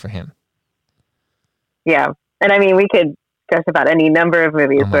hard work for him. Yeah. And I mean, we could discuss about any number of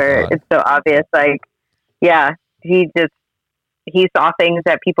movies where it's so obvious. Like, yeah, he saw things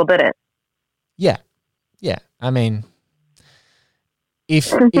that people didn't. Yeah. Yeah. I mean,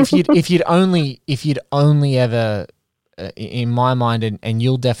 if you'd only ever, in my mind, and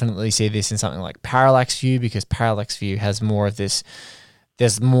you'll definitely see this in something like Parallax View, because Parallax View has more of this,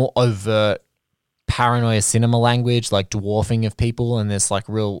 there's more overt paranoia cinema language, like dwarfing of people, and there's a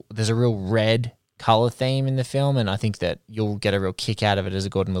real red color theme in the film, and I think that you'll get a real kick out of it as a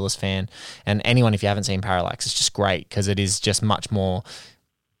Gordon Willis fan. And anyone, if you haven't seen Parallax, it's just great because it is just much more,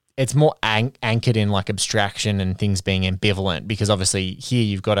 it's more anchored in like abstraction and things being ambivalent, because obviously here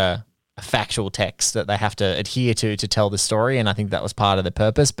you've got a factual text that they have to adhere to tell the story, and I think that was part of the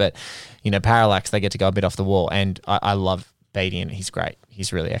purpose. But Parallax, they get to go a bit off the wall, and I love Beatty, and he's great.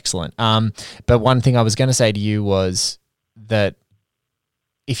 He's really excellent. But one thing I was going to say to you was that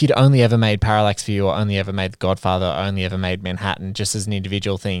if you'd only ever made Parallax View, or only ever made The Godfather, or only ever made Manhattan just as an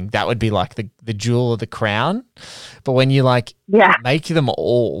individual thing, that would be like the jewel of the crown. But when you make them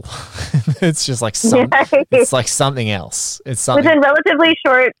all, it's just like it's like something else. It's something within relatively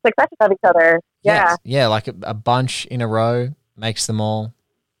short succession of each other. Yeah. Yes. Yeah, like a bunch in a row makes them all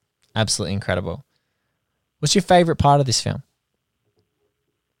absolutely incredible. What's your favorite part of this film?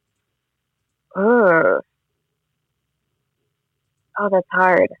 Oh, that's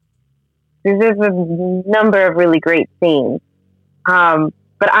hard. There's a number of really great scenes.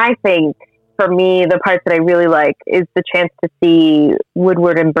 But I think, for me, the parts that I really like is the chance to see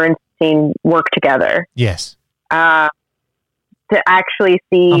Woodward and Bernstein work together. Yes. To actually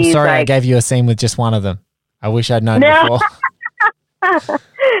see... I'm sorry I gave you a scene with just one of them. I wish I'd known before. No,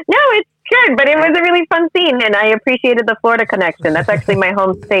 it's good, but it was a really fun scene, and I appreciated the Florida connection. That's actually my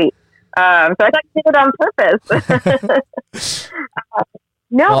home state. So I thought I did it on purpose.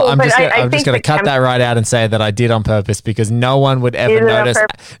 Well, I'm just going to cut that right out and say that I did on purpose, because no one would ever notice.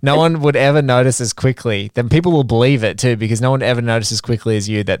 No one would ever notice as quickly. Then people will believe it too, because no one ever noticed as quickly as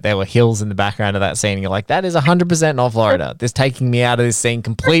you that there were hills in the background of that scene. And you're like, that is 100% not Florida. This taking me out of this scene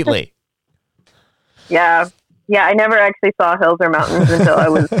completely. Yeah. I never actually saw hills or mountains until I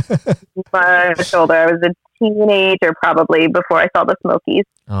was much older. I was a teenager probably before I saw the Smokies.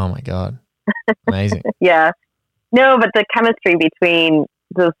 Oh my God. Amazing. Yeah. No, but the chemistry between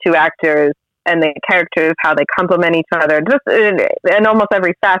those two actors and the characters, how they complement each other, just in almost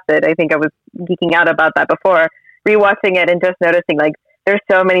every facet. I think I was geeking out about that before, rewatching it and just noticing, like, there's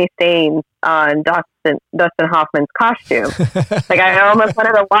so many stains on Dustin Hoffman's costume. Like, I almost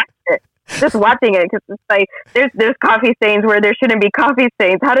wanted to watch it, just watching it, because it's like, there's coffee stains where there shouldn't be coffee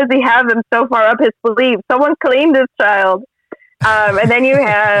stains. How does he have them so far up his sleeve? Someone cleaned this child. And then you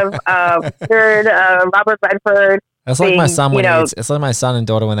have Robert Redford. That's like my son when it's like my son and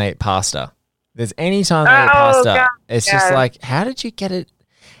daughter when they eat pasta. There's any time they eat pasta, God, it's just like, how did you get it?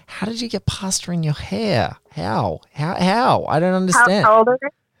 How did you get pasta in your hair? How? I don't understand. How old are they?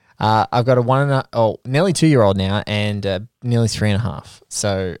 I've got a nearly 2-year-old now, and nearly 3.5.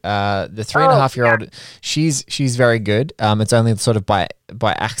 So the 3.5-year-old, she's very good. It's only sort of by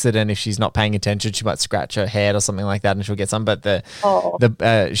accident, if she's not paying attention, she might scratch her head or something like that, and she'll get some. But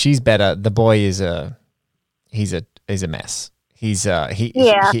she's better. The boy is he's a mess. He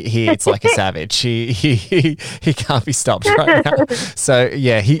eats like a savage. He can't be stopped right now. So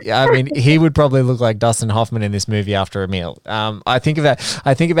yeah, he would probably look like Dustin Hoffman in this movie after a meal. I think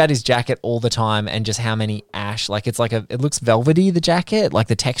about his jacket all the time, and just how many ash, like it looks velvety, the jacket, like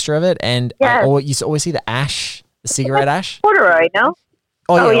the texture of it, and you always see the ash, the cigarette ash. Corduroy, no?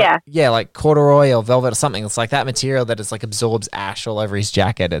 Oh yeah. Yeah, like corduroy or velvet or something. It's like that material that it's like absorbs ash all over his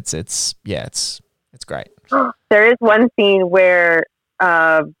jacket. It's great. There is one scene where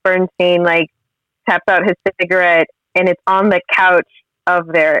Bernstein taps out his cigarette, and it's on the couch of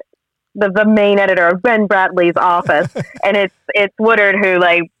the main editor of Ben Bradley's office, and it's Woodard who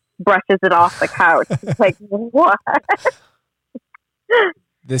brushes it off the couch. It's like, what?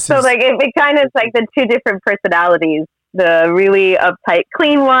 It kind of like the two different personalities. The really uptight,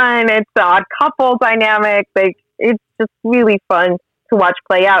 clean one. It's the odd couple dynamic. It's just really fun to watch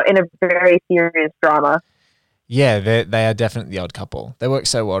play out in a very serious drama. Yeah, they are definitely the odd couple. They work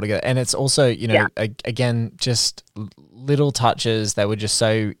so well together. And it's also, again, just little touches. They were just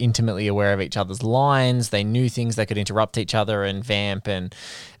so intimately aware of each other's lines. They knew things. They could interrupt each other and vamp. And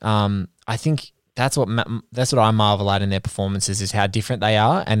I think that's what I marvel at in their performances, is how different they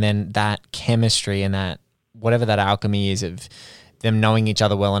are. And then that chemistry and that whatever that alchemy is of them knowing each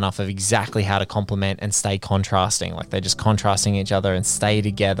other well enough of exactly how to complement and stay contrasting. Like they're just contrasting each other and stay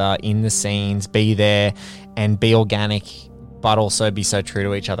together in the scenes, be there and be organic, but also be so true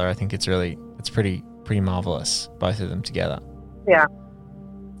to each other. I think it's pretty marvelous, both of them together. Yeah.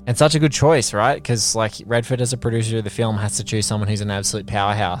 And such a good choice, right? Because Redford as a producer of the film has to choose someone who's an absolute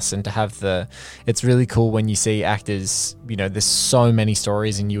powerhouse, and to have it's really cool when you see actors, there's so many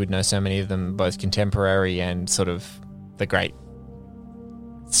stories and you would know so many of them, both contemporary and sort of the great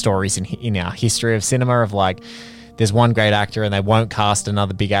stories in our history of cinema of there's one great actor and they won't cast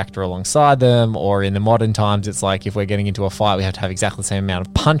another big actor alongside them, or in the modern times it's like if we're getting into a fight we have to have exactly the same amount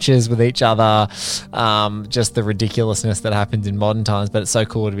of punches with each other, just the ridiculousness that happens in modern times. But it's so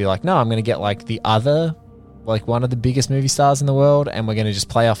cool to be like, no, I'm going to get the other, one of the biggest movie stars in the world, and we're going to just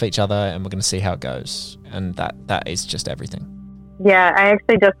play off each other and we're going to see how it goes, and that is just everything. Yeah, I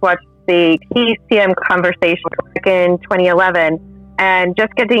actually just watched the KCM conversation in 2011, and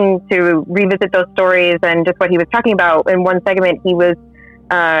just getting to revisit those stories and just what he was talking about. In one segment, he was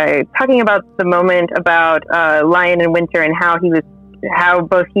talking about the moment about Lion in Winter and how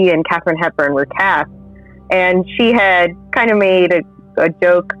both he and Katharine Hepburn were cast. And she had kind of made a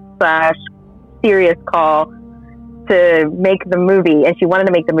joke / serious call to make the movie, and she wanted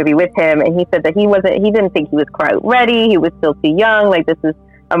to make the movie with him. And he said that he didn't think he was quite ready. He was still too young. This is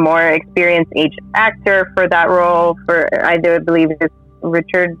a more experienced age actor for that role. I do believe it's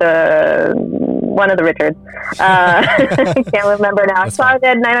Richard, one of the Richards. I can't remember now. I saw it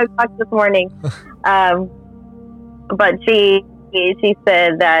at 9:00 this morning. But she she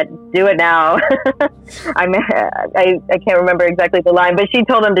said that do it now. I can't remember exactly the line, but she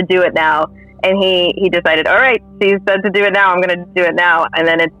told him to do it now. And he decided, all right, she said to do it now, I'm going to do it now. And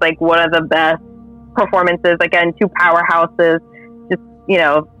then it's like one of the best performances. Again, two powerhouses, just,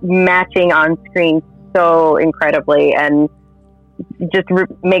 matching on screen so incredibly, and just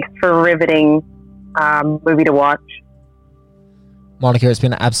makes for a riveting movie to watch. Monica, it's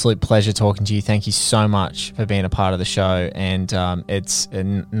been an absolute pleasure talking to you. Thank you so much for being a part of the show. And it's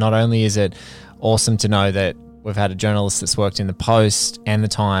not only is it awesome to know that we've had a journalist that's worked in the Post and the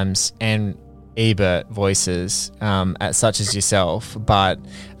Times and Ebert voices, such as yourself, but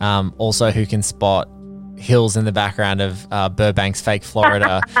also who can spot hills in the background of Burbank's fake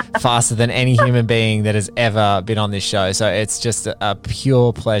Florida faster than any human being that has ever been on this show. So it's just a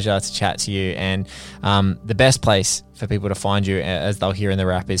pure pleasure to chat to you. And the best place for people to find you, as they'll hear in the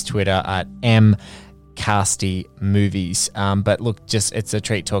wrap, is Twitter at mcastymovies. But look, it's a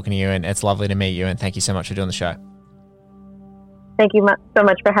treat talking to you, and it's lovely to meet you. And thank you so much for doing the show. Thank you so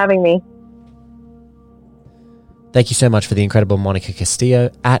much for having me. Thank you so much for the incredible Monica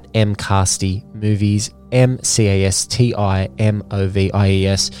Castillo at mcastymovies,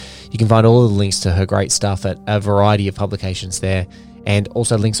 MCASTIMOVIES. You can find all of the links to her great stuff at a variety of publications there, and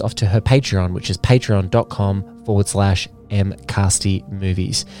also links off to her Patreon, which is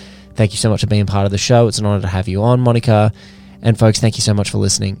patreon.com/mcastymovies. Thank you so much for being part of the show. It's an honor to have you on, Monica. And folks, thank you so much for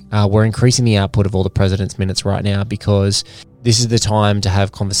listening. We're increasing the output of All the President's Minutes right now because this is the time to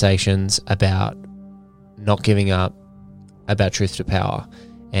have conversations about not giving up, about truth to power.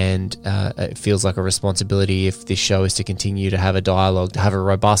 And it feels like a responsibility, if this show is to continue to have a dialogue, to have a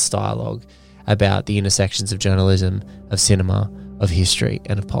robust dialogue about the intersections of journalism, of cinema, of history,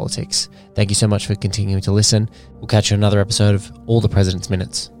 and of politics. Thank you so much for continuing to listen. We'll catch you in another episode of All the President's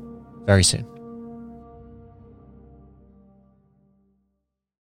Minutes very soon.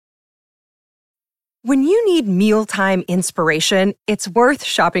 When you need mealtime inspiration, it's worth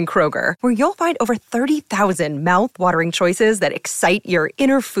shopping Kroger, where you'll find over 30,000 mouth-watering choices that excite your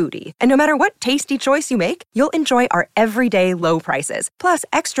inner foodie. And no matter what tasty choice you make, you'll enjoy our everyday low prices, plus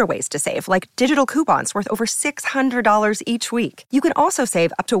extra ways to save, like digital coupons worth over $600 each week. You can also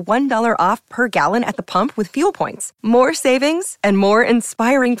save up to $1 off per gallon at the pump with fuel points. More savings and more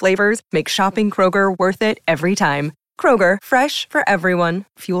inspiring flavors make shopping Kroger worth it every time. Kroger, fresh for everyone.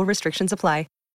 Fuel restrictions apply.